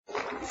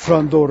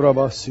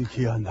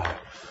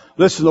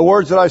Listen, the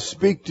words that I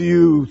speak to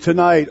you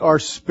tonight are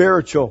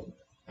spiritual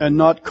and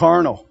not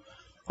carnal.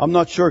 I'm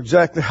not sure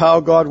exactly how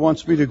God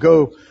wants me to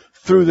go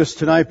through this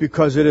tonight,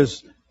 because it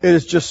is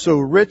just so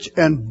rich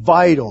and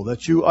vital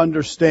that you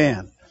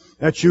understand,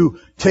 that you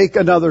take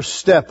another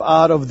step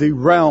out of the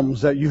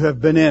realms that you have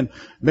been in.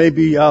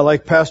 Maybe,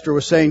 like Pastor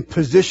was saying,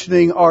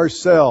 positioning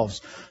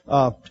ourselves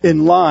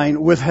in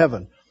line with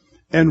heaven.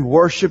 And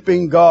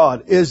worshiping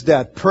God is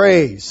that.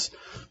 Praise.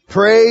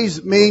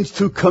 Praise means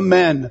to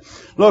commend.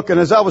 Look, and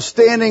as I was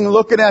standing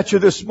looking at you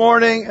this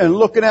morning and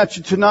looking at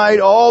you tonight,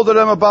 all that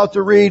I'm about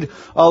to read,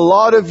 a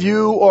lot of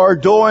you are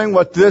doing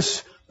what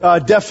this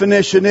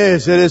definition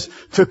is. It is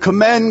to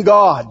commend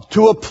God,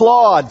 to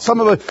applaud. Some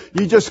of it,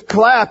 you just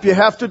clap. You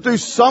have to do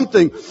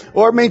something.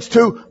 Or it means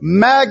to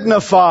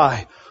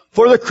magnify.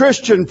 For the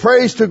Christian,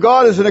 praise to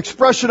God is an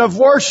expression of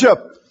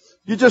worship.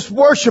 You just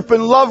worship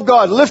and love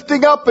God,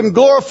 lifting up and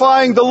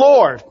glorifying the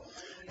Lord.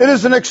 It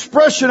is an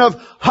expression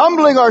of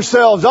humbling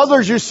ourselves.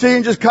 Others you see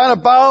and just kind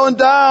of bowing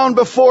down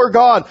before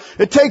God.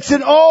 It takes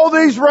in all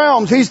these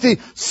realms. He's the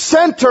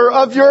center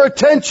of your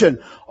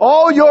attention.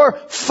 All your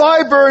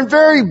fiber and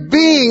very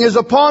being is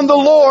upon the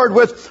Lord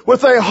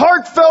with a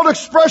heartfelt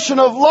expression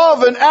of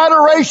love and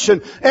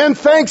adoration and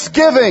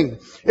thanksgiving.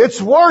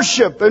 It's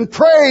worship and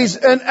praise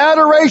and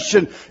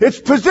adoration. It's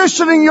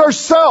positioning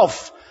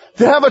yourself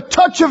to have a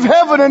touch of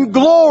heaven and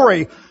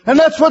glory. And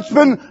that's what's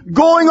been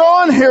going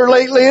on here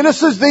lately. And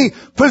this is the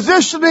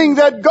positioning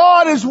that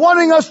God is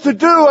wanting us to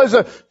do as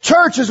a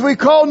church, as we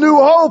call New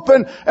Hope,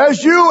 and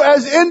as you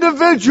as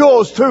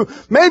individuals, to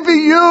maybe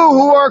you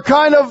who are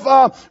kind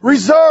of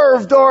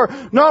reserved or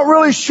not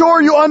really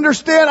sure you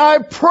understand. I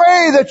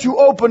pray that you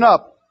open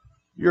up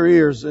your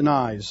ears and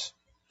eyes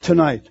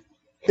tonight.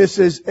 This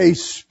is a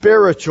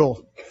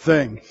spiritual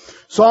thing.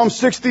 Psalm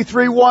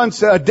 63:1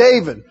 said,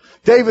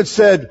 David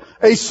said,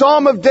 a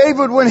psalm of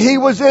David when he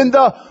was in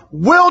the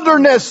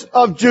wilderness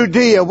of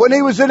Judea, when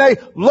he was in a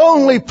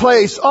lonely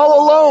place,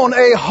 all alone,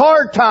 a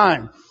hard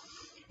time.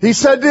 He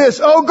said this,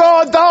 O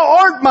God, thou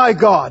art my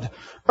God.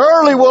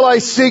 Early will I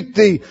seek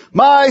thee.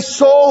 My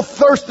soul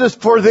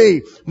thirsteth for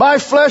thee. My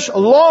flesh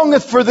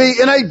longeth for thee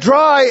in a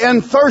dry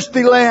and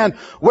thirsty land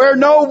where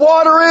no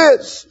water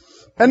is.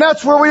 And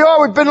that's where we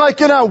are. We've been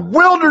like in a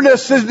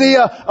wilderness in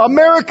the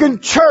American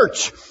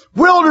church.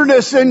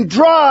 Wilderness and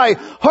dry,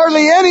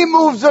 hardly any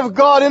moves of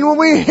God. And when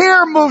we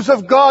hear moves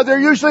of God, they're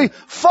usually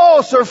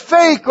false or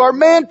fake or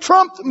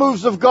man-trumped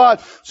moves of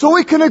God. So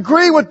we can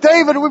agree with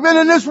David. We've been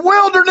in this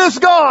wilderness,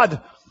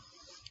 God.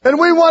 And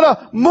we want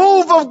a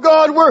move of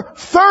God. We're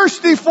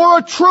thirsty for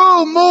a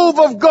true move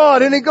of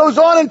God. And he goes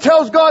on and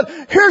tells God,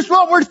 here's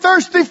what we're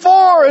thirsty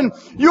for. And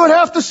you would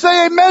have to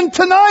say amen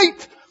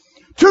tonight.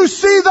 To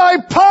see thy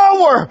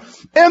power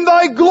and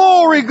thy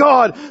glory,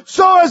 God.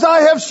 So as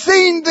I have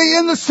seen thee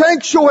in the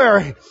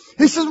sanctuary.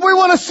 He says, we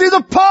want to see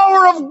the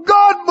power of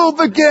God move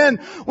again.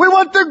 We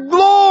want the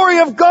glory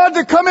of God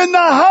to come in the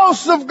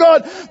house of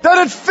God.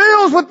 That it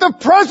fills with the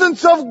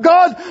presence of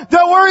God.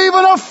 That we're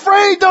even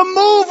afraid to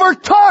move or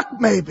talk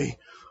maybe.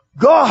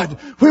 God,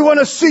 we want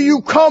to see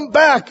you come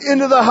back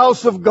into the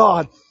house of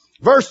God.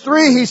 Verse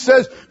 3, he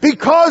says,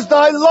 because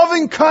thy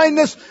loving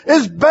kindness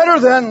is better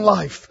than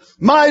life.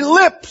 My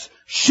lips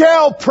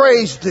shall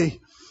praise thee.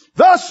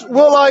 Thus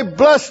will I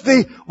bless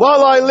thee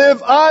while I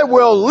live. I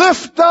will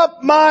lift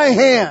up my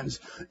hands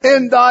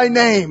in thy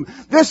name.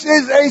 This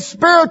is a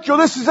spiritual,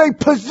 this is a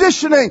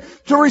positioning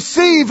to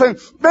receive and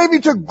maybe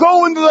to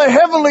go into the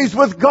heavenlies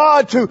with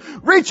God, to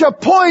reach a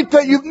point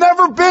that you've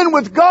never been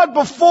with God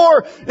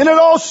before. And it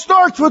all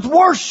starts with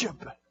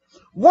worship.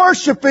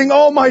 Worshiping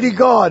Almighty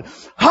God.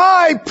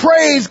 High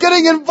praise,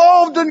 getting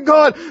involved in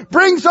God,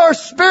 brings our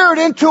spirit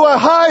into a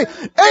high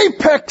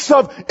apex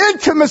of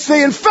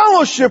intimacy and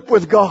fellowship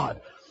with God.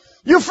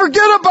 You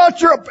forget about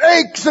your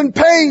aches and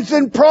pains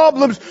and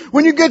problems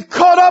when you get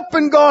caught up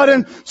in God,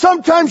 and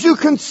sometimes you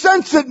can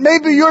sense it.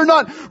 Maybe you're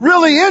not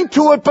really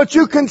into it, but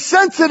you can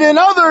sense it in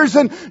others,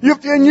 and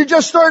you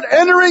just start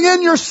entering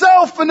in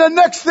yourself, and the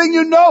next thing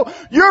you know,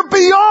 you're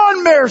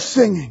beyond mere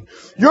singing.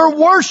 You're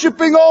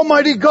worshiping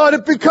Almighty God.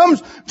 It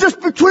becomes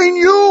just between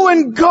you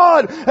and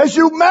God as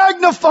you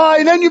magnify,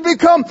 and then you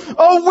become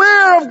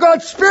aware of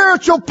God's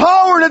spiritual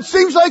power, and it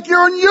seems like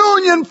you're in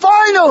union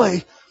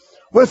finally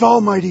with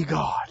Almighty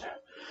God.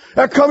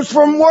 That comes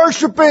from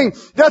worshiping.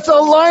 That's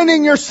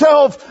aligning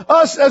yourself.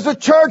 Us as a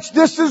church,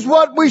 this is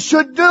what we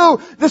should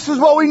do. This is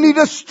what we need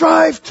to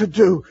strive to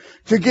do,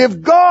 to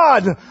give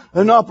God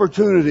an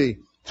opportunity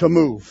to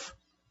move.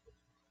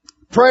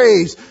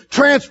 Praise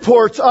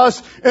transports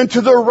us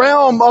into the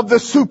realm of the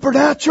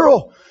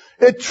supernatural.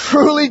 It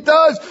truly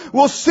does.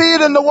 We'll see it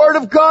in the Word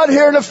of God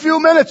here in a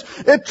few minutes.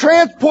 It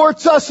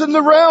transports us in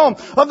the realm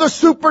of the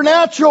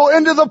supernatural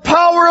into the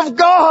power of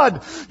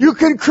God. You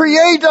can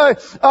create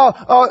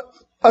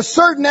a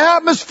certain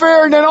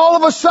atmosphere, and then all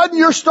of a sudden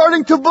you're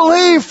starting to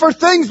believe for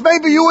things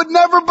maybe you would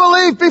never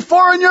believe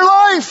before in your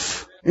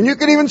life. And you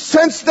can even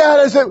sense that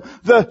as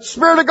the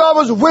Spirit of God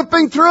was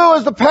whipping through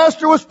as the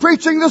pastor was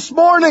preaching this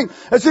morning.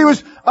 As he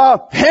was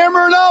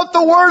hammering out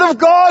the Word of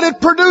God,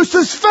 it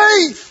produces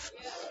faith.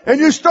 And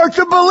you start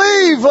to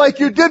believe like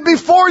you did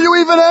before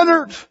you even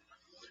entered.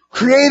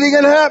 Creating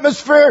an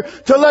atmosphere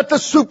to let the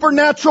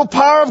supernatural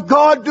power of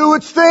God do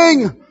its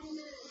thing.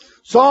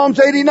 Psalms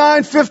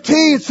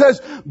 89:15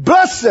 says,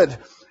 "Blessed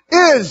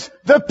is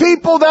the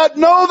people that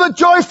know the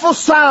joyful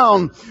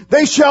sound.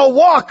 They shall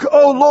walk,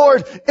 O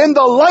Lord, in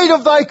the light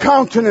of thy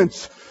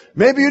countenance."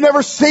 Maybe you've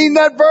never seen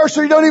that verse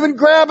or you don't even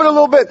grab it a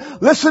little bit.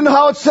 Listen to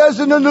how it says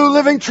in the New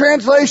Living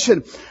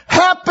Translation.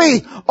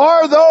 "Happy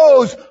are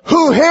those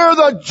who hear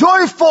the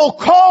joyful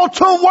call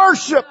to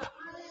worship."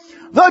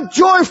 The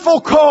joyful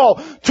call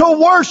to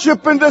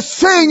worship and to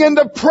sing and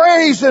to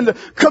praise and to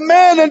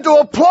command and to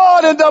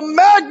applaud and to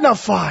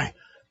magnify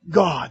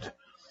God.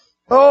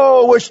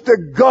 Oh, wish to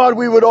God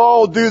we would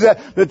all do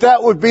that.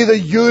 That would be the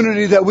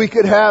unity that we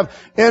could have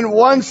in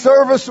one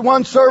service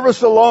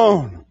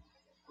alone.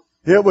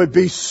 It would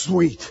be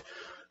sweet.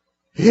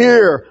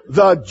 Hear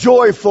the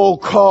joyful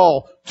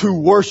call to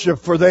worship,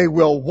 for they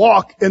will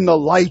walk in the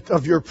light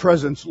of your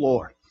presence,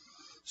 Lord.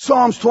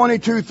 Psalms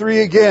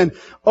 22:3 again.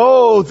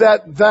 Oh,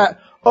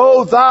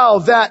 thou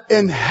that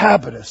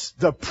inhabitest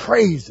the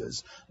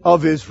praises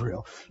of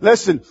Israel.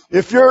 Listen,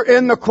 if you're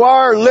in the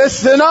choir,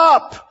 listen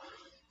up.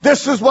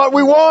 This is what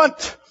we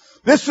want.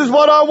 This is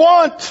what I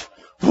want.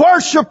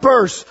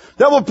 Worshipers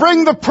that will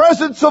bring the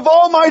presence of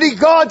Almighty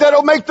God, that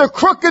will make the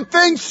crooked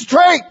things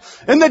straight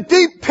and the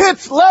deep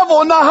pits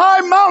level and the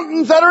high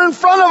mountains that are in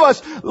front of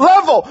us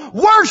level.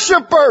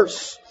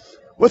 Worshipers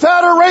with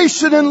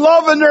adoration and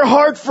love in their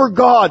heart for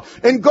God.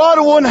 And God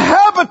will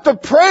inhabit the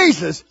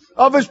praises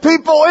of His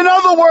people. In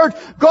other words,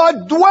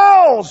 God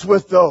dwells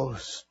with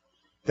those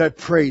that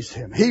praise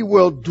Him. He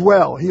will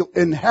dwell. He'll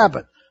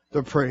inhabit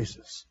the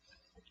praises.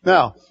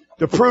 Now,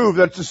 to prove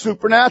that it's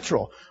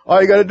supernatural,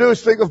 all you got to do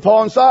is think of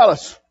Paul and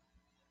Silas.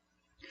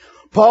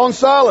 Paul and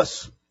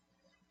Silas.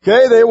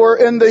 Okay, they were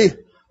in they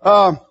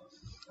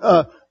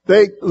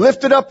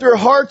lifted up their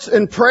hearts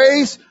in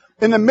praise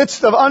in the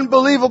midst of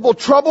unbelievable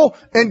trouble,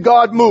 and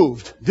God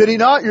moved. Did He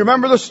not? You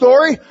remember the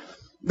story?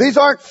 These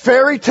aren't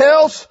fairy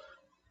tales.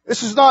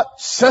 This is not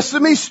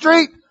Sesame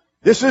Street.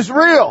 This is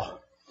real.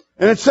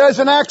 And it says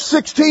in Acts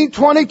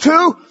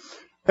 16:22,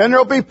 and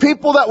there'll be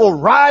people that will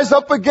rise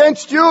up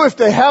against you. If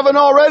they haven't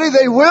already,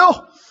 they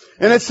will.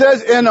 And it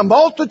says, and a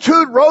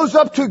multitude rose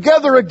up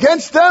together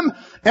against them,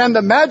 and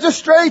the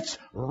magistrates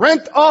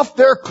rent off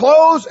their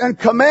clothes and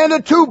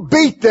commanded to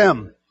beat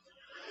them.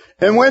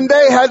 And when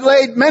they had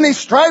laid many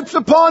stripes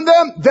upon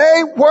them,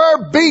 they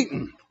were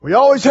beaten. We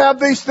always have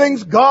these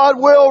things, God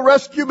will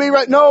rescue me,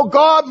 right? No,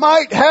 God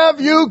might have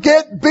you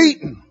get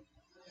beaten.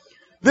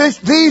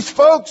 These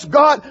folks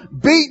got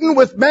beaten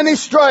with many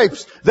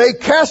stripes. They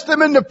cast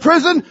them into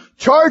prison,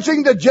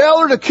 charging the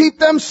jailer to keep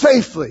them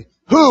safely,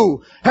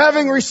 who,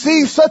 having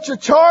received such a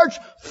charge,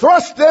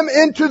 thrust them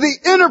into the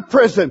inner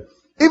prison,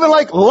 even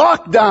like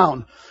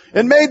lockdown,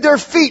 and made their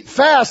feet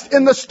fast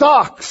in the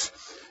stocks.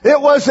 It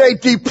was a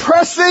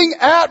depressing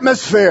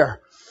atmosphere.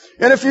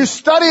 And if you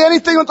study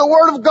anything with the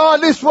Word of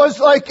God, this was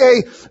like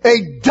a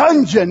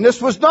dungeon.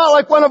 This was not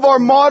like one of our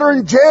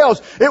modern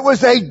jails. It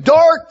was a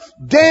dark,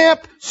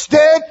 damp,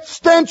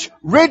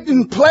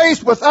 stench-ridden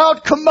place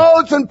without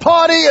commodes and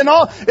potty and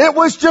all. It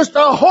was just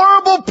a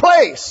horrible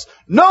place.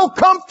 No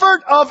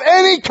comfort of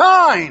any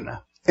kind.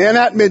 And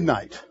at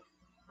midnight,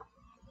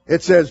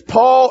 it says,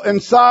 Paul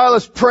and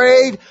Silas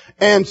prayed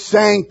and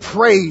sang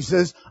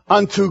praises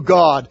unto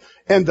God,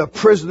 and the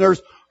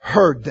prisoners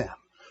heard them.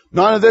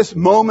 None of this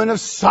moment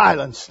of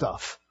silence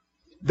stuff.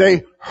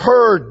 They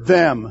heard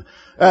them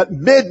at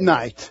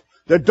midnight.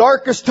 The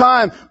darkest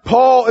time,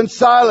 Paul and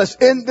Silas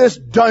in this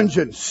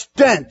dungeon,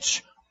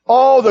 stench,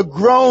 all the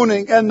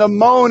groaning and the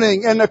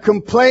moaning and the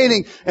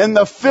complaining and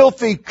the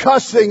filthy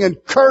cussing and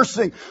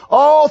cursing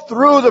all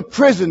through the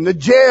prison, the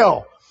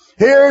jail.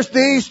 Here's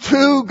these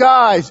two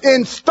guys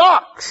in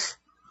stocks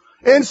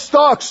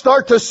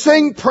start to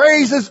sing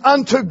praises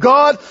unto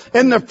God,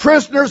 and the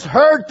prisoners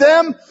heard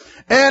them.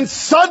 And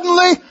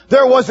suddenly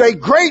there was a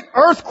great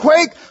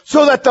earthquake,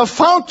 so that the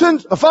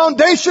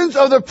foundations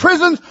of the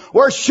prisons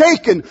were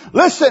shaken.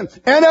 Listen,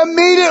 and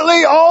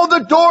immediately all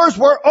the doors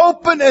were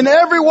opened and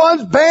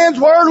everyone's bands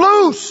were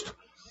loosed.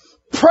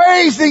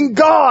 Praising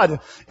God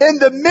in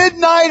the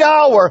midnight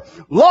hour,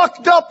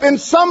 locked up in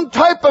some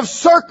type of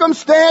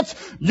circumstance.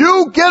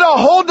 You get a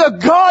hold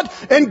of God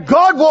and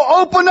God will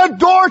open a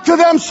door to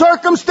them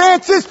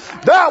circumstances.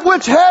 That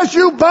which has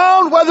you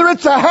bound, whether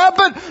it's a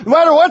habit, no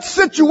matter what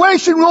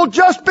situation, will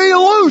just be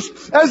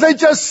loosed as they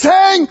just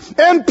sang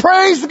and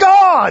praised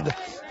God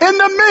in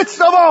the midst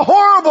of a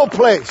horrible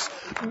place.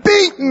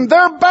 Beaten,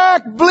 their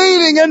back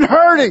bleeding and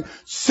hurting,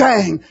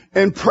 sang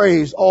and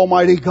praised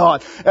Almighty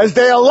God as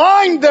they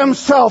aligned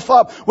themselves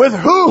up with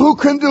who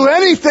can do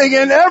anything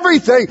and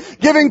everything,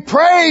 giving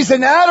praise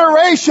and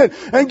adoration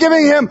and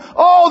giving Him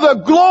all the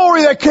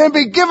glory that can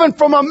be given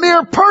from a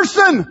mere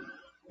person.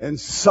 And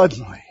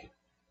suddenly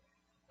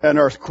an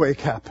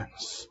earthquake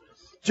happens.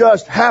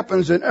 just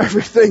happens and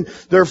everything.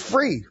 They're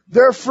free.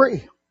 They're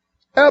free.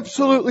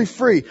 Absolutely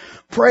free.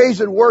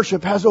 Praise and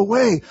worship has a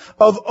way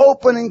of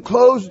opening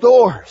closed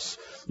doors.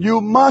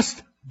 You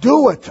must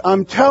do it.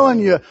 I'm telling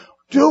you,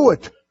 do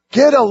it.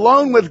 Get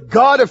alone with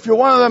God. If you're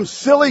one of them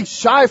silly,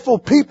 shyful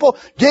people,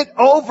 get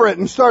over it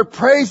and start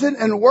praising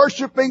and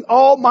worshiping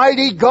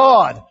Almighty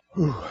God.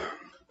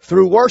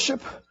 Through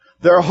worship,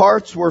 their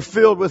hearts were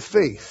filled with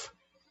faith.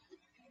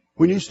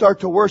 When you start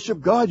to worship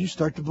God, you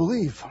start to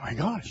believe.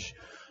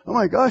 Oh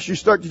my gosh, you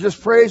start to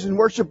just praise and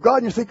worship God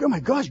and you think, oh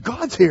my gosh,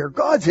 God's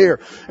here.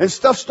 And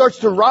stuff starts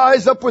to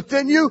rise up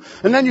within you,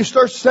 and then you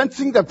start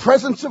sensing the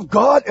presence of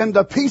God and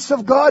the peace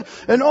of God,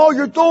 and all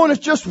you're doing is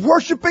just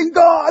worshiping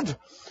God.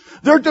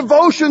 Their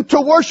devotion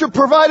to worship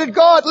provided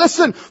God,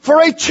 listen, for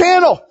a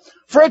channel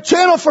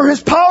for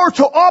His power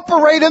to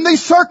operate in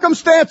these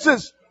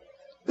circumstances.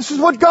 This is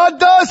what God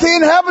does. He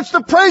inhabits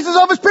the praises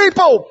of His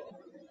people.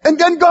 And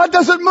then God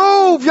doesn't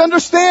move. You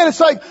understand? It's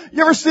like,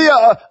 you ever see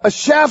a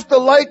shaft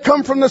of light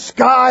come from the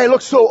sky? It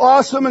looks so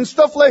awesome and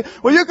stuff like,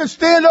 well, you can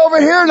stand over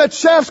here and that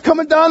shaft's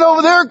coming down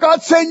over there.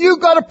 God's saying you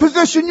got to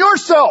position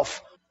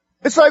yourself.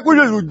 It's like,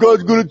 well, what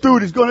God's going to do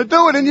it. He's going to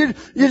do it. And you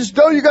just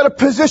don't. You got to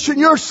position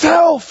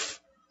yourself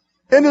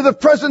into the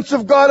presence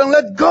of God and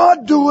let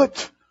God do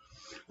it.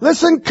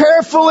 Listen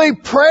carefully.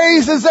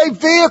 Praise is a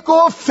vehicle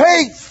of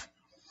faith.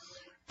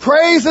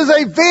 Praise is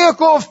a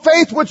vehicle of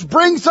faith which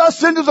brings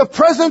us into the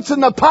presence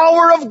and the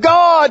power of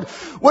God.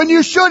 When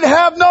you should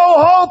have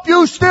no hope,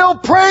 you still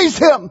praise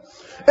Him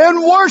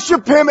and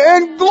worship Him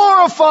and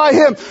glorify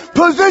Him,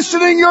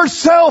 positioning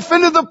yourself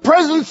into the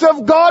presence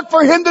of God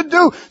for Him to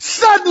do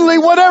suddenly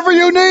whatever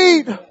you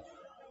need.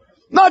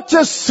 Not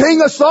just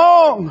sing a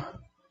song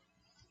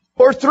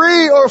or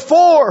 3 or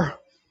 4.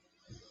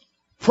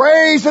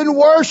 Praise and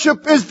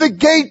worship is the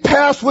gate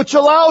pass which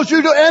allows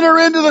you to enter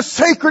into the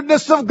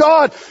sacredness of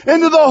God,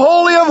 into the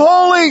Holy of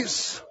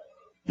Holies.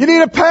 You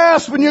need a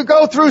pass when you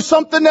go through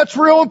something that's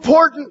real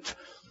important.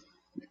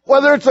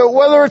 The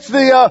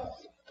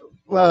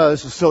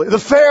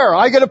fair.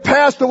 I get a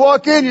pass to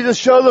walk in. You just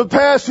show the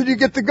pass and you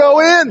get to go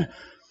in.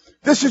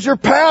 This is your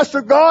pass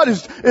to God,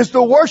 is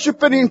to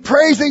worshiping and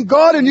praising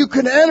God, and you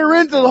can enter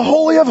into the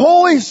Holy of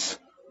Holies.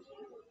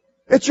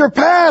 It's your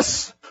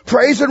pass.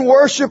 Praise and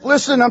worship,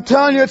 listen, I'm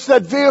telling you, it's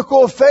that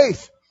vehicle of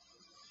faith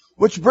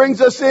which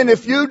brings us in.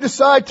 If you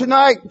decide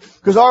tonight,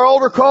 because our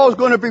altar call is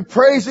going to be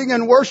praising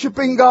and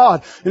worshiping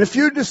God, and if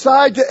you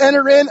decide to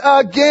enter in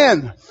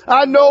again,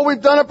 I know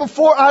we've done it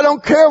before, I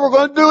don't care, we're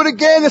going to do it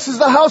again. This is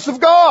the house of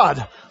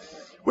God.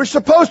 We're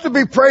supposed to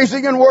be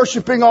praising and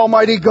worshiping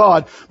Almighty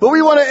God, but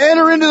we want to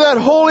enter into that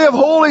Holy of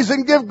Holies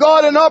and give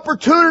God an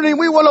opportunity.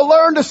 We want to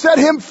learn to set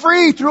Him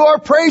free through our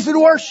praise and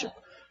worship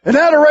and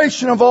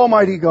adoration of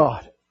Almighty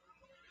God.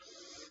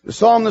 The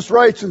psalmist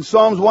writes in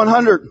Psalms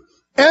 100,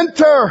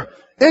 enter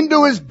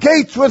into His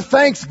gates with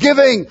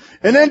thanksgiving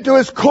and into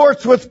His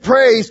courts with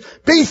praise.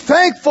 Be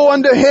thankful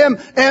unto Him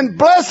and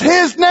bless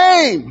His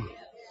name.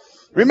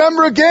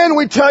 Remember again,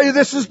 we tell you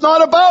this is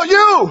not about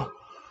you.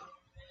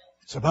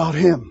 It's about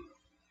Him.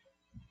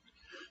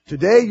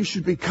 Today you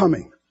should be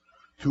coming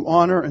to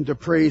honor and to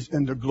praise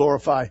and to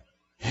glorify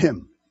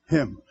Him.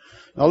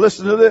 Now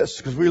listen to this,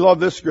 because we love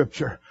this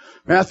scripture.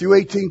 Matthew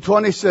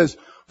 18:20 says,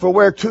 for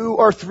where 2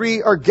 or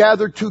 3 are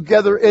gathered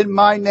together in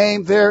my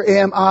name, there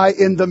am I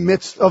in the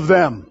midst of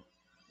them.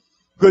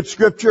 Good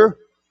scripture.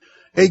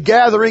 A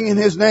gathering in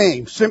His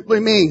name simply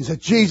means that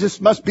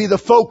Jesus must be the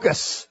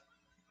focus.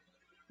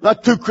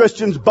 Not 2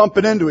 Christians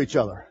bumping into each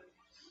other.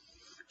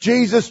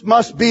 Jesus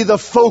must be the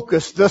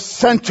focus, the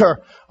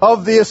center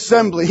of the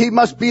assembly. He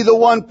must be the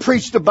one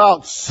preached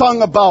about,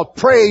 sung about,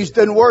 praised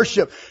and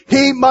worshiped.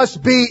 He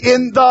must be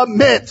in the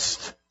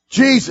midst.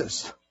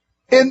 Jesus,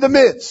 in the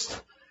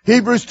midst.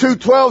 Hebrews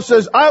 2:12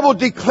 says, I will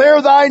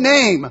declare thy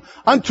name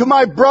unto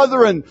my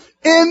brethren.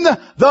 In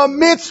the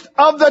midst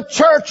of the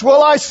church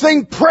will I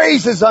sing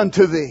praises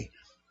unto thee.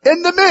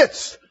 In the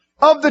midst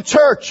of the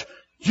church,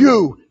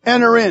 you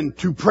enter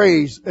into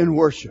praise and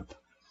worship.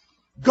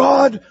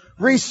 God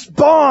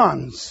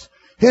responds.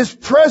 His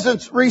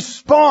presence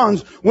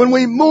responds when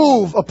we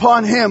move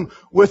upon Him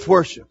with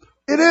worship.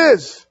 It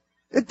is.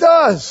 It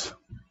does.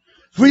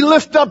 We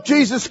lift up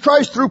Jesus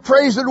Christ through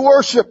praise and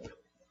worship.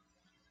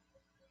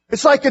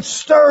 It's like it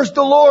stirs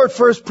the Lord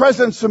for His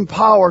presence and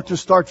power to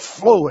start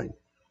flowing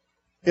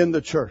in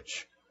the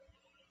church.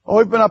 Oh,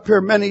 we've been up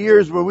here many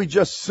years where we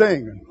just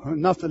sing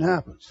and nothing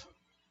happens.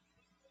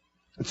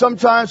 And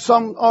sometimes,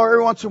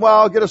 every once in a while,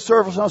 I'll get a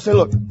service and I'll say,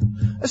 look,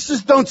 let's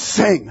just don't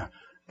sing.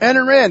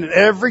 Enter in. And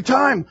every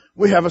time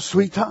we have a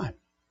sweet time.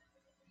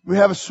 We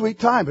have a sweet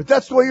time. But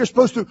that's the way you're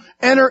supposed to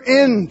enter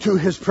into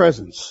His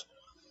presence.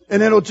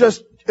 And it'll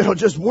just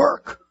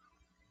work.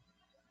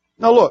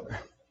 Now look,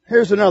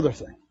 here's another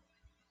thing.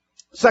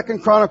 2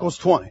 Chronicles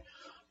 20.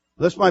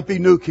 This might be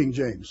New King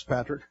James,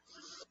 Patrick.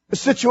 A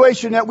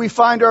situation that we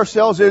find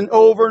ourselves in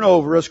over and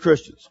over as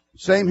Christians.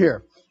 Same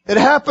here. It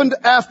happened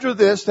after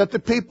this that the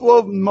people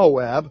of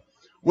Moab,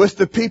 with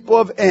the people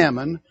of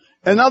Ammon,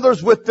 and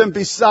others with them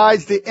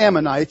besides the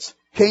Ammonites,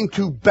 came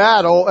to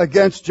battle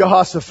against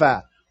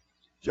Jehoshaphat.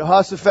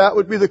 Jehoshaphat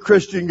would be the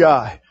Christian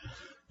guy.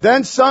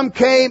 Then some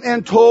came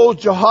and told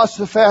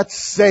Jehoshaphat,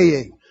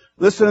 saying,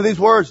 listen to these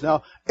words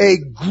now, a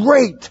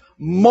great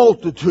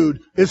multitude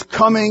is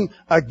coming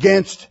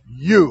against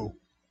you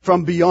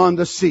from beyond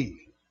the sea.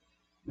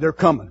 They're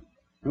coming.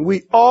 And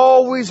we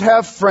always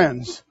have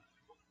friends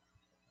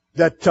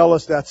that tell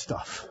us that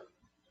stuff.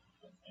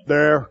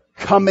 They're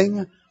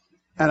coming,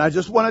 and I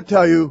just want to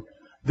tell you,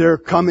 they're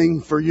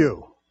coming for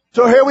you.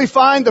 So here we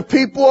find the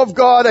people of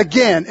God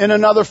again in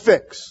another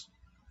fix.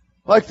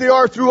 Like they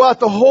are throughout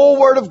the whole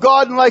Word of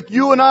God, and like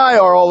you and I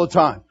are all the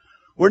time.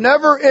 We're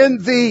never in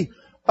the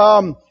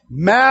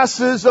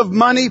masses of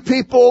money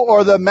people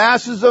or the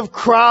masses of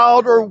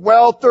crowd or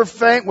wealth or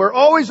fame. We're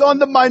always on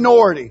the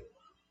minority.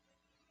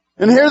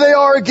 And here they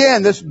are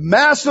again. This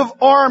massive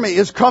army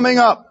is coming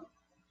up.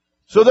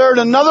 So they're in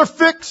another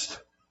fix,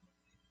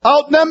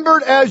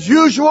 outnumbered as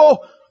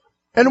usual,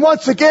 and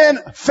once again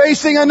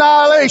facing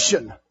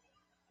annihilation.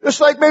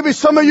 Just like maybe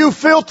some of you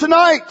feel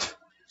tonight.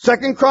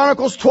 2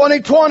 Chronicles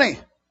 20:20.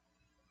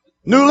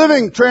 New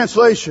Living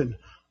Translation.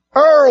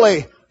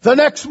 Early the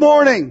next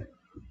morning,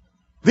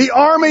 the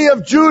army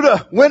of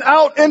Judah went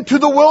out into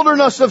the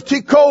wilderness of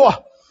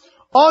Tekoa.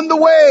 On the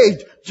way,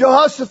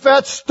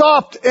 Jehoshaphat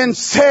stopped and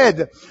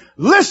said,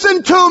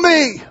 listen to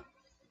me,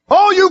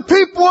 all you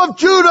people of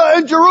Judah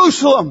and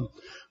Jerusalem.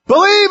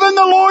 Believe in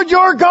the Lord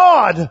your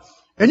God,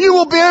 and you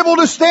will be able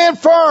to stand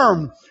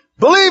firm.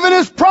 Believe in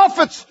His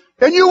prophets,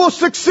 and you will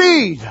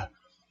succeed.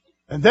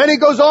 And then he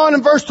goes on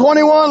in verse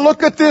 21,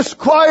 look at this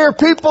choir,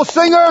 people,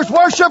 singers,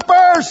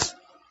 worshipers.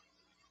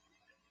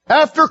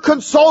 After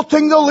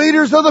consulting the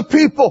leaders of the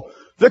people,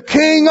 the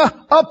king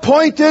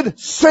appointed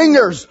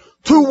singers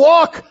to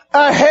walk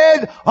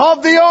ahead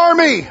of the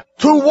army.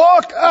 To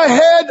walk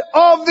ahead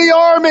of the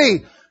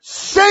army,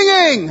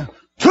 singing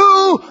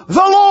to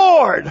the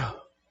Lord.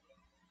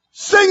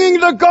 Singing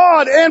to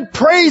God and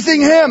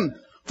praising Him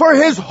for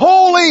His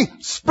holy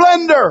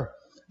splendor.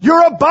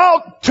 You're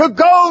about to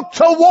go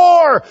to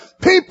war.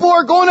 People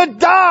are going to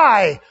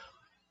die.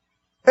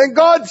 And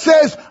God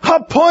says,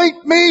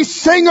 appoint me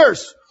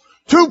singers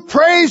to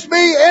praise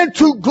me and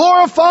to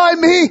glorify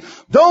me.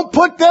 Don't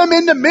put them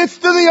in the midst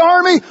of the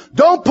army.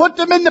 Don't put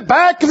them in the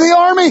back of the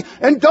army.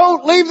 And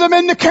don't leave them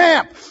in the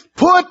camp.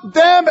 Put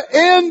them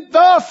in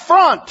the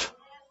front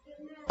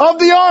of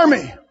the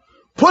army.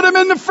 Put them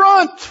in the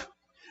front.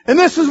 And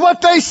this is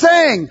what they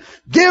sang.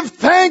 Give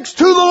thanks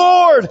to the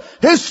Lord.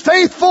 His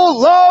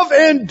faithful love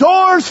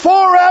endures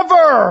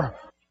forever.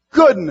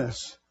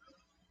 Goodness.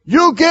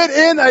 You get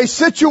in a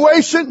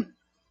situation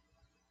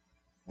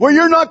where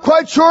you're not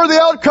quite sure of the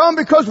outcome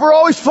because we're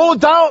always full of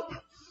doubt.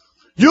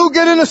 You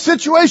get in a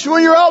situation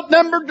when you're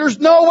outnumbered, there's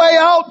no way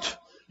out.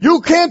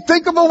 You can't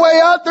think of a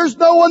way out. There's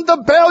no one to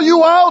bail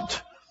you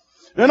out.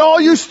 And all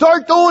you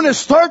start doing is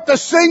start to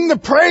sing the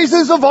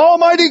praises of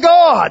Almighty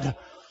God.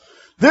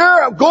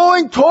 They're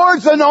going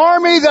towards an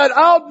army that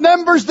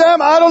outnumbers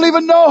them. I don't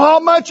even know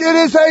how much. It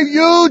is a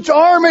huge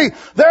army.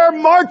 They're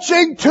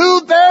marching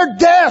to their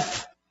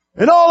death.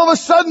 And all of a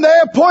sudden they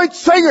appoint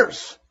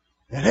singers.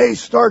 And they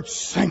start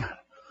singing.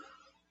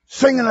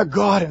 Singing to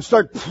God and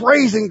start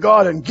praising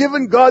God and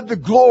giving God the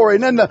glory.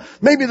 And then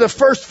maybe the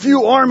first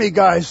few army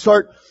guys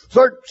start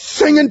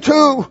singing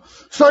too.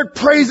 Start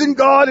praising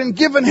God and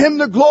giving Him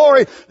the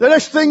glory. The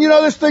next thing you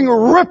know, this thing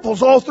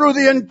ripples all through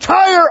the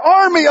entire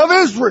army of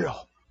Israel.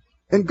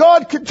 And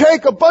God can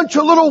take a bunch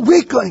of little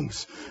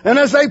weaklings, and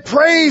as they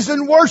praise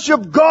and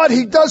worship God,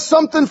 He does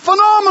something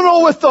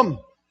phenomenal with them.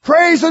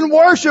 Praise and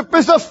worship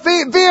is a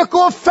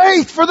vehicle of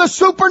faith for the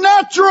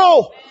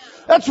supernatural.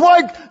 That's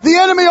why the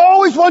enemy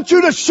always wants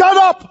you to shut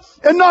up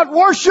and not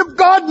worship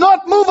God,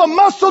 not move a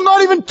muscle,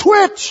 not even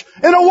twitch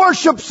in a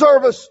worship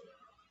service.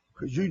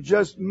 Because you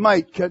just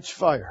might catch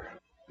fire.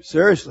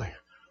 Seriously.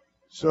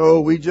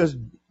 So we just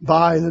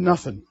buy the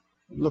nothing.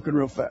 I'm looking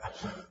real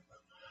fast.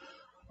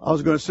 I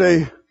was going to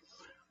say,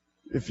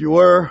 if you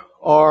were,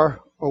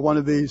 are, or one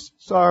of these,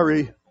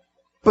 sorry.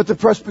 But the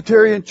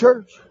Presbyterian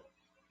Church,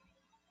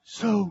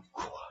 so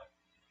quiet.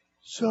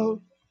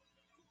 So,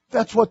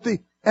 that's what the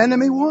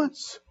enemy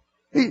wants.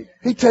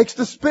 He takes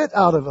the spit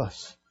out of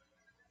us.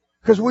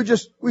 Because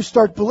we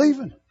start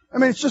believing. I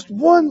mean, it's just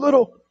one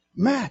little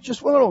match,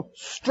 just one little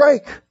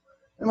strike.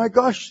 And my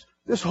gosh,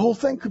 this whole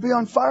thing could be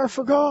on fire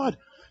for God.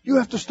 You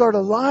have to start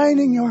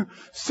aligning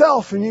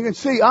yourself. And you can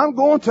see, I'm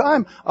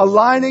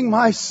aligning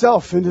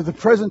myself into the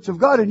presence of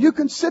God. And you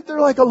can sit there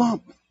like a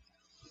lump.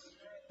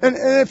 And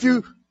if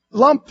you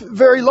lump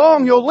very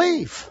long, you'll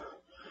leave.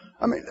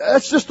 I mean,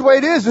 that's just the way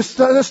it is.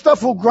 This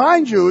stuff will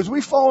grind you. As we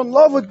fall in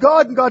love with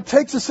God and God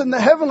takes us in the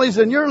heavenlies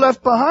and you're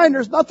left behind,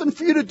 there's nothing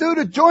for you to do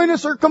to join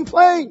us or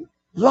complain.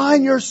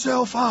 Line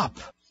yourself up.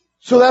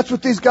 So that's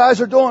what these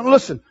guys are doing.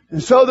 Listen.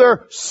 And so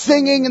they're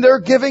singing and they're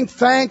giving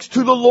thanks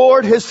to the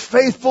Lord. His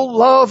faithful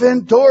love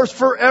endures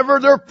forever.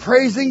 They're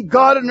praising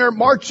God and they're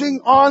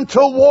marching on to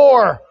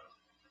war.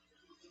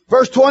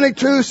 Verse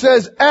 22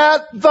 says,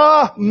 at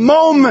the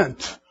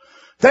moment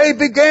they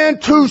began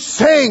to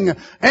sing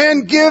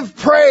and give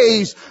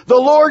praise. The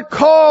Lord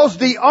caused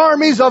the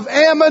armies of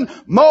Ammon,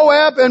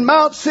 Moab, and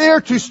Mount Seir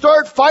to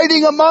start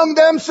fighting among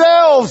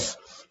themselves.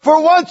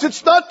 For once,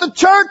 it's not the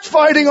church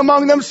fighting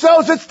among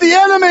themselves, it's the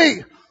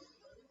enemy.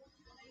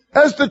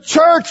 As the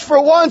church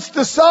for once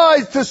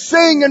decides to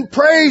sing and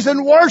praise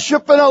and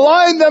worship and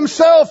align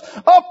themselves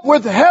up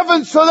with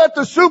heaven so that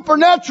the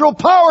supernatural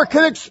power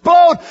can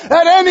explode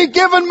at any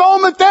given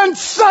moment, then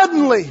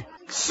suddenly,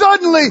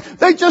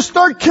 they just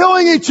start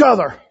killing each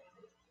other.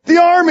 The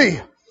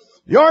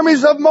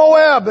armies of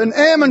Moab and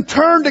Ammon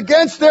turned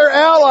against their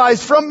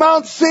allies from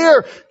Mount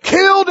Seir,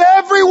 killed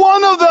every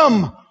one of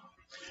them.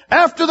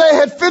 After they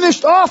had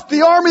finished off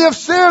the army of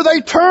Seir,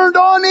 they turned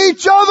on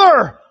each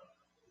other.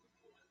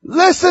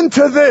 Listen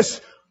to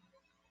this.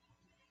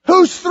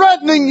 Who's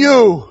threatening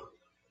you?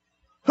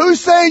 Who's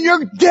saying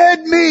you're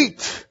dead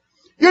meat?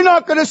 You're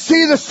not going to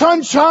see the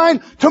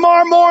sunshine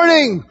tomorrow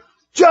morning.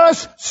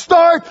 Just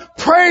start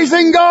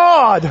praising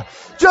God.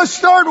 Just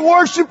start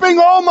worshiping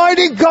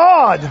Almighty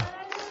God.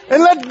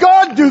 And let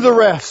God do the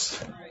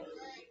rest.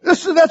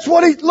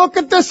 Look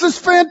at this, is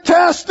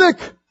fantastic.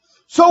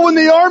 So when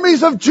the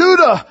armies of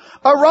Judah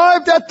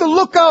arrived at the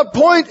lookout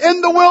point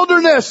in the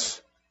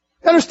wilderness,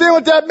 you understand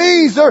what that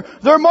means?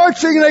 They're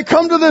marching and they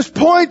come to this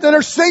point and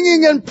they're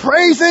singing and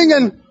praising,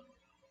 and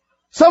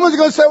someone's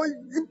going to say, well,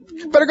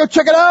 you better go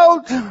check it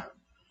out.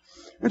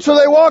 And so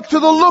they walk to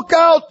the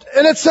lookout,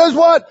 and it says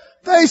what?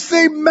 They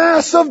see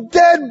massive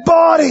dead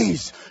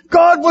bodies.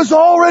 God was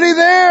already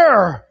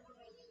there.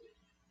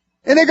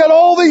 And they got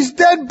all these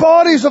dead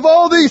bodies of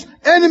all these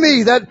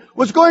enemy that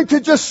was going to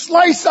just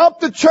slice up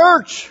the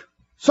church.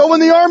 So when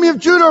the army of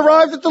Judah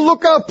arrived at the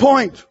lookout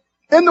point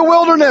in the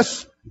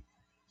wilderness,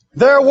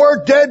 there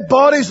were dead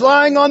bodies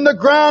lying on the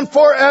ground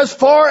for as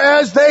far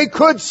as they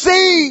could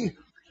see.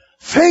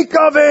 Think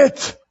of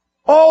it.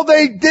 All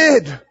they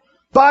did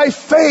by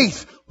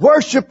faith,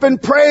 worship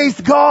and praise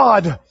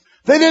God.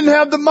 They didn't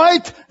have the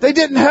might. They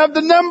didn't have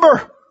the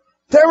number.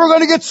 They were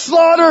going to get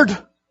slaughtered.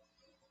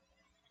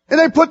 And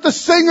they put the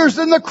singers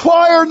in the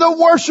choir and the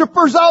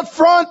worshipers out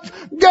front.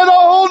 Get a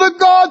hold of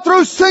God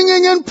through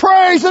singing and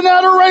praise and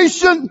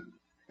adoration.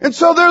 And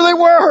so there they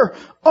were,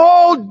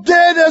 all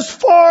dead as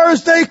far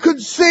as they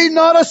could see.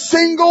 Not a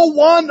single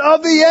one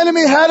of the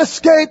enemy had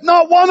escaped.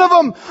 Not one of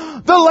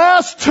them. The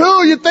last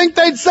two, you'd think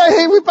they'd say,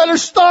 hey, we better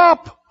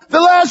stop.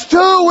 The last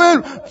two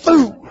went,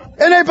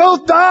 and they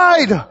both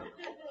died.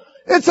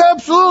 It's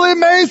absolutely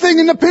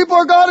amazing. And the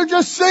people of God are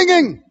just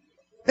singing.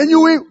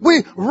 And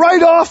we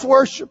write off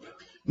worship.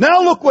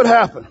 Now look what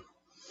happened.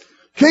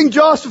 King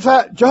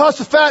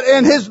Jehoshaphat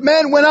and his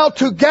men went out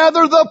to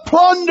gather the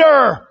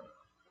plunder.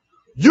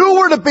 You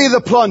were to be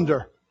the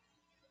plunder.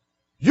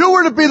 You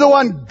were to be the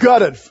one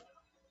gutted.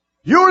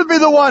 You were to be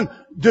the one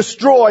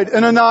destroyed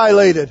and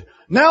annihilated.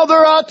 Now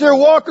they're out there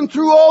walking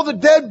through all the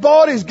dead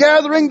bodies,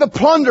 gathering the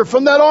plunder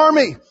from that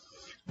army.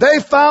 They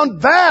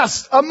found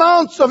vast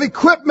amounts of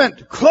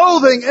equipment,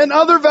 clothing, and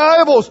other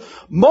valuables,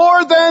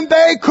 more than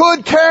they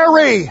could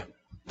carry.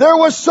 There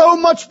was so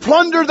much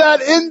plunder that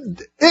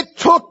it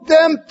took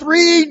them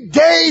 3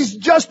 days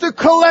just to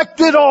collect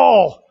it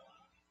all.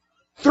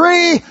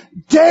 3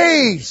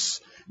 days.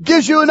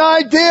 Gives you an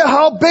idea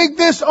how big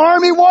this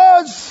army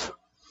was.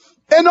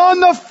 And on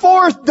the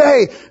 4th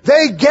day,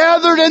 they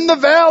gathered in the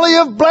Valley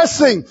of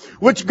Blessing,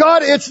 which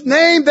got its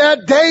name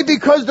that day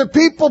because the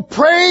people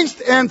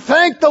praised and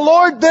thanked the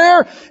Lord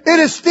there. It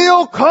is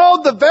still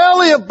called the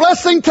Valley of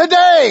Blessing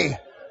today.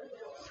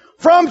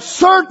 From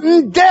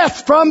certain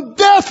death, from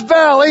Death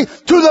Valley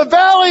to the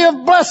Valley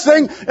of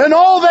Blessing, and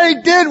all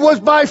they did was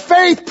by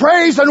faith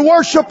praise and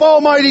worship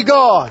Almighty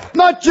God.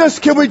 Not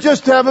just can we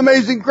just have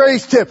amazing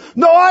grace, Tim.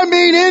 No, I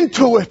mean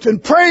into it,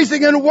 and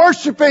praising and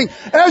worshiping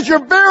as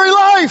your very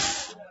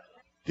life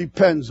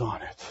depends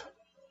on it.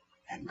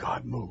 And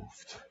God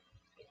moved.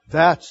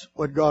 That's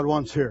what God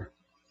wants here.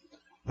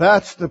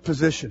 That's the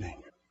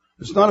positioning.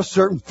 It's not a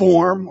certain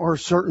form or a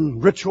certain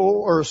ritual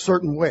or a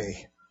certain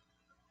way.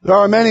 There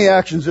are many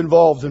actions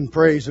involved in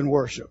praise and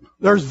worship.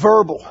 There's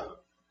verbal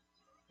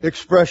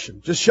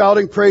expression, just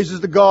shouting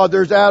praises to God.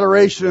 There's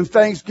adoration and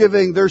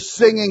thanksgiving. There's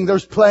singing.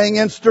 There's playing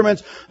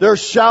instruments.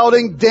 There's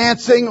shouting,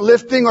 dancing,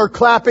 lifting, or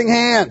clapping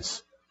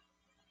hands.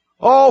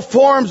 All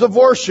forms of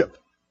worship.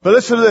 But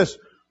listen to this.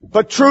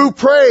 But true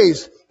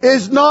praise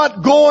is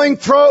not going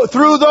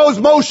through those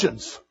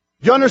motions.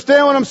 Do you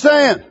understand what I'm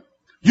saying?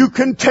 You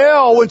can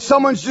tell when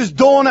someone's just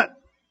doing it,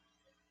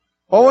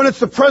 or when it's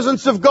the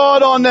presence of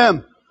God on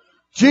them.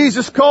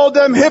 Jesus called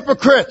them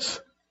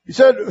hypocrites. He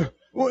said,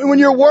 when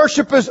your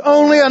worship is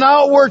only an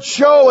outward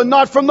show and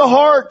not from the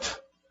heart,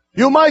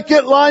 you might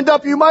get lined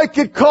up, you might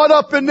get caught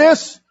up in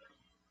this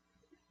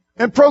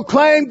and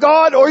proclaim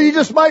God, or you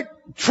just might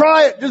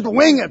try it, just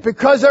wing it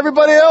because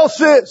everybody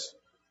else is.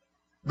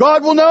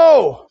 God will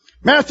know.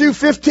 Matthew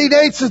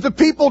 15:8 says, the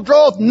people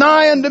draweth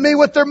nigh unto me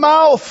with their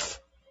mouth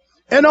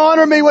and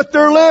honor me with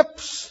their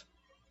lips,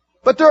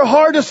 but their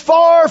heart is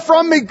far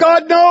from me.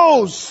 God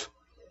knows.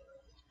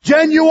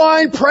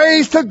 Genuine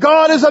praise to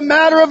God is a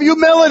matter of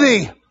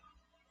humility.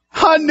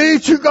 I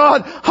need you,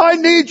 God. I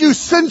need you.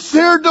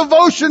 Sincere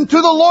devotion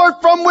to the Lord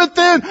from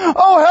within.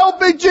 Oh,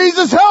 help me,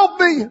 Jesus, help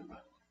me.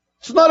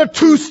 It's not a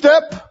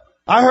two-step.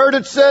 I heard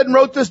it said and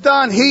wrote this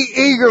down. He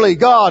eagerly,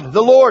 God,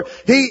 the Lord,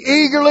 He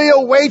eagerly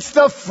awaits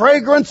the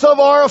fragrance of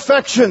our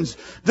affections,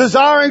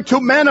 desiring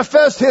to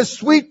manifest His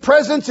sweet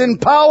presence in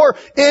power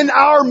in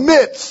our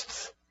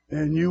midst.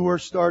 And you are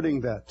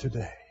starting that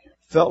today.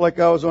 Felt like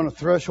I was on a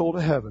threshold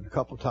of heaven a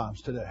couple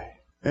times today.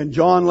 And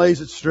John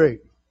lays it straight.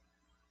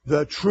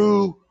 The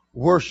true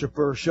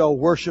worshiper shall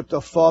worship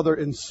the Father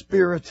in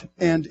spirit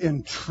and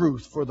in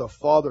truth, for the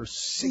Father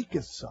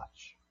seeketh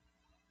such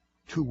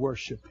to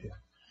worship Him.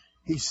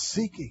 He's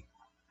seeking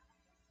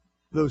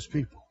those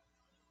people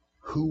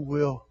who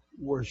will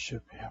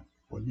worship Him.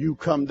 When you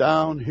come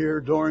down here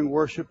during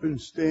worship and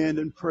stand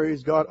and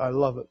praise God, I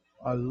love it.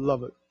 I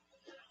love it.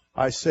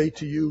 I say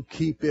to you,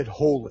 keep it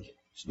holy.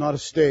 It's not a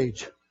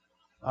stage.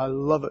 I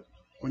love it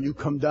when you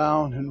come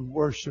down and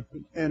worship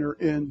and enter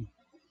in.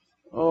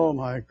 Oh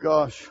my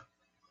gosh.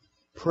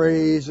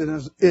 Praise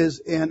is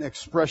an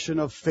expression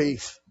of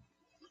faith.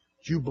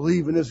 You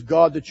believe in this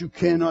God that you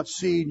cannot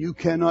see and you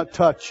cannot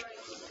touch.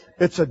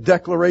 It's a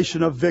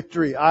declaration of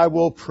victory. I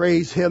will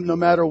praise Him no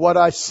matter what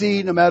I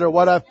see, no matter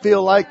what I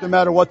feel like, no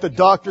matter what the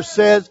doctor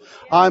says.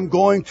 I'm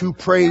going to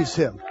praise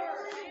Him.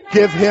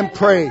 Give Him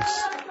praise.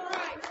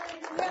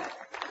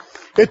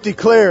 It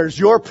declares,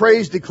 your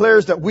praise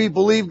declares that we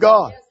believe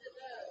God.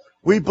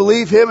 We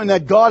believe Him and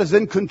that God is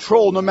in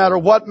control no matter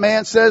what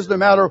man says, no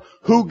matter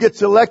who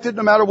gets elected,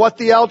 no matter what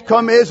the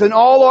outcome is. In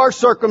all our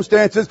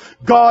circumstances,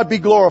 God be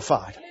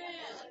glorified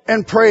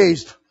and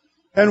praised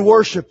and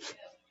worshiped.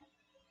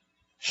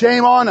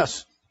 Shame on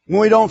us when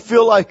we don't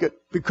feel like it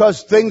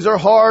because things are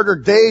hard or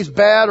days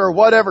bad or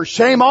whatever.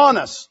 Shame on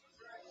us.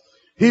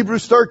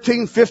 Hebrews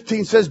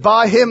 13:15 says,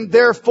 by Him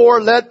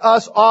therefore let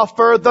us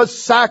offer the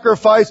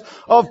sacrifice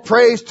of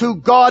praise to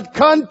God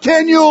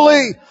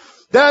continually.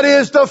 That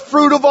is the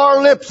fruit of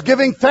our lips,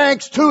 giving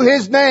thanks to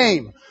His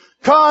name.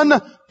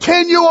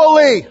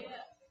 Continually.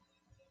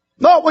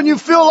 Not when you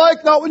feel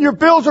like, not when your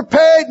bills are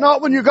paid,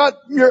 not when you got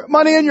your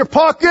money in your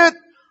pocket.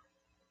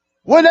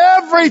 When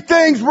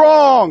everything's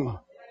wrong.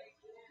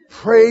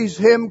 Praise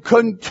Him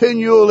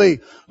continually.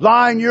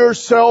 Line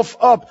yourself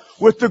up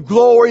with the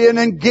glory and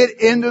then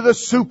get into the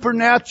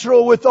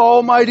supernatural with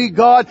Almighty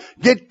God.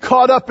 Get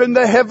caught up in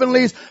the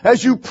heavenlies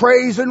as you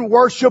praise and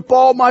worship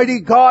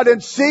Almighty God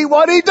and see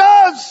what He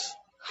does.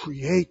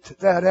 Create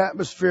that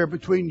atmosphere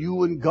between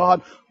you and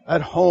God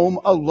at home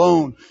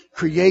alone.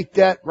 Create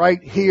that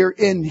right here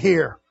in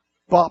here.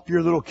 Bop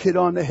your little kid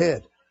on the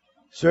head.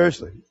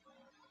 Seriously.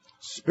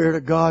 Spirit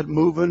of God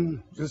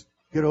moving. Just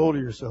get a hold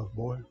of yourself,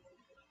 boy.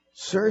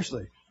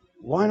 Seriously.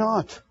 Why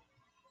not?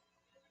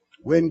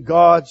 When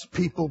God's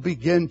people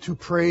begin to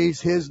praise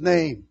His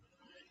name,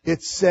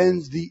 it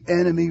sends the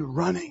enemy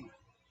running.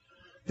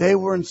 They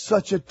were in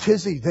such a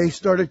tizzy. They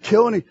started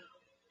killing him.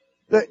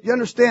 You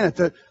understand it?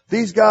 That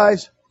these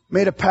guys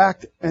made a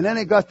pact, and then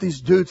they got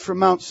these dudes from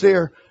Mount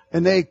Seir,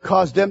 and they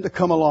caused them to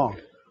come along.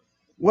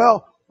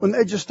 Well, when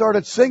they just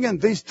started singing,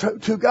 these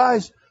two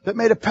guys that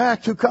made a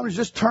pact, two companies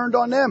just turned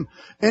on them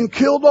and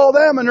killed all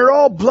them, and they're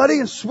all bloody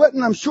and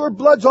sweating. I'm sure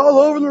blood's all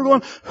over, and they're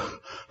going.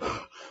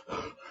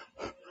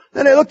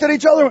 Then they looked at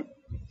each other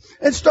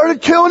and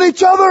started killing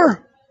each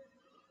other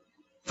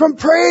from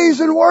praise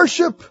and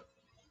worship.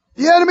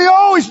 The enemy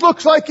always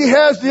looks like he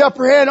has the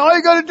upper hand. All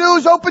you got to do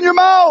is open your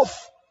mouth.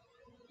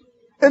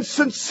 And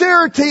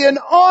sincerity and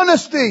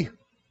honesty.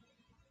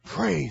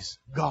 Praise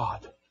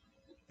God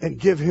and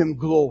give Him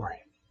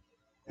glory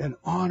and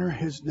honor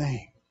His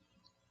name.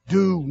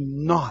 Do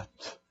not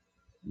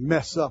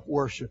mess up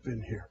worship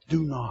in here.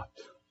 Do not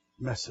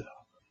mess it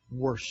up.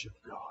 Worship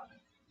God.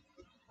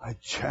 I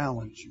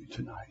challenge you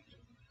tonight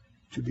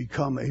to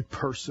become a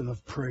person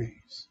of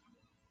praise.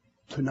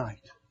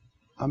 Tonight.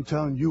 I'm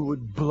telling you,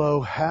 would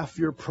blow half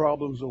your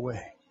problems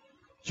away.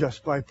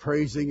 Just by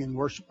praising and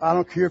worship. I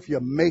don't care if you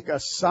make a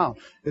sound.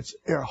 It's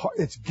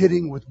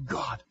getting with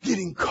God.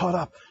 Getting caught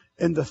up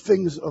in the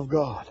things of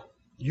God.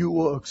 You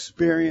will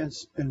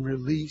experience and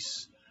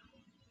release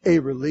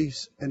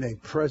and a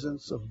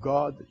presence of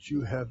God that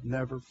you have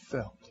never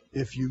felt.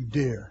 If you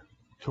dare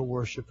to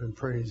worship and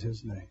praise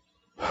His name.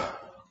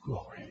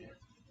 Glory.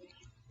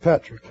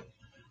 Patrick,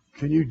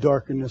 can you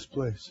darken this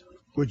place?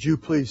 Would you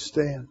please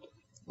stand?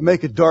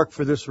 Make it dark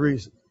for this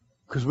reason.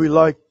 Because we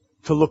like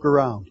to look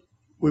around.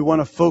 We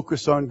want to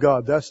focus on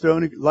God. That's the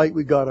only light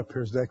we got up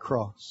here is that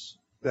cross.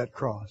 That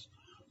cross.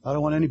 I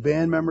don't want any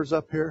band members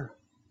up here.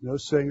 No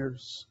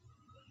singers.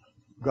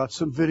 Got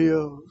some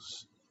videos,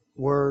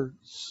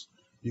 words.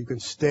 You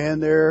can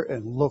stand there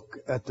and look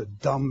at the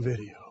dumb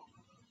video.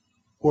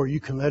 Or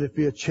you can let it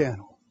be a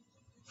channel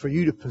for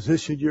you to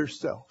position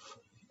yourself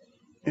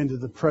into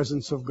the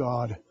presence of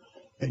God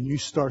and you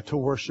start to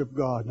worship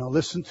God. Now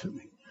listen to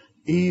me.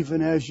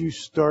 Even as you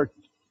start,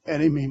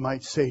 enemy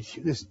might say to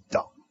you, this is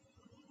dumb.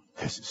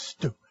 This is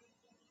stupid.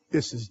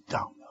 This is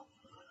dumb.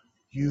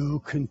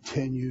 You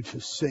continue to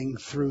sing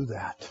through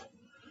that.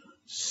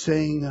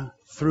 Sing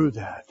through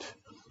that.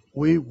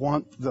 We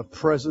want the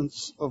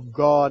presence of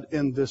God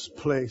in this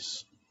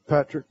place.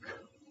 Patrick,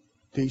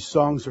 these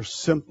songs are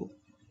simple.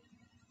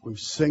 We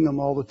sing them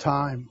all the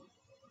time.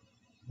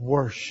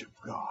 Worship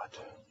God.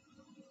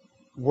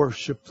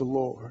 Worship the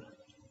Lord.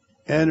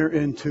 Enter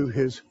into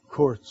His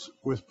courts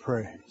with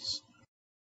praise.